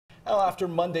Well, after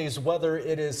Monday's weather,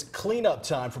 it is cleanup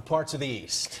time for parts of the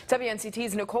east.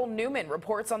 WNCT's Nicole Newman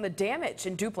reports on the damage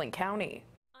in Duplin County.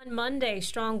 On Monday,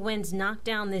 strong winds knocked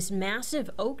down this massive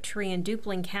oak tree in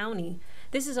Duplin County.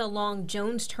 This is along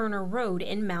Jones Turner Road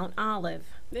in Mount Olive.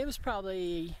 It was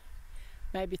probably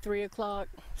maybe 3 o'clock,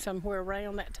 somewhere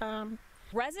around that time.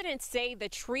 Residents say the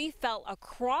tree fell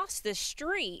across the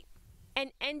street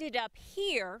and ended up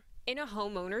here in a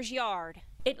homeowner's yard.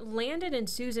 It landed in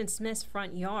Susan Smith's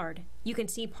front yard. You can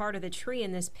see part of the tree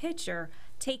in this picture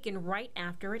taken right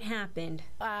after it happened.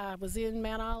 I was in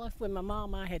Mount Olive with my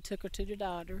mom. I had took her to the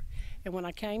doctor, and when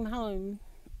I came home,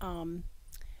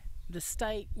 the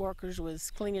state workers was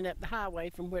cleaning up the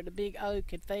highway from where the big oak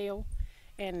had fell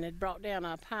and had brought down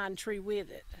a pine tree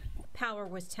with it. Power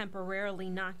was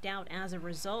temporarily knocked out as a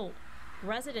result.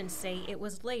 Residents say it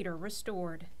was later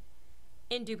restored.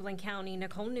 In Duplin County,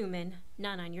 Nicole Newman,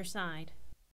 9 on your side.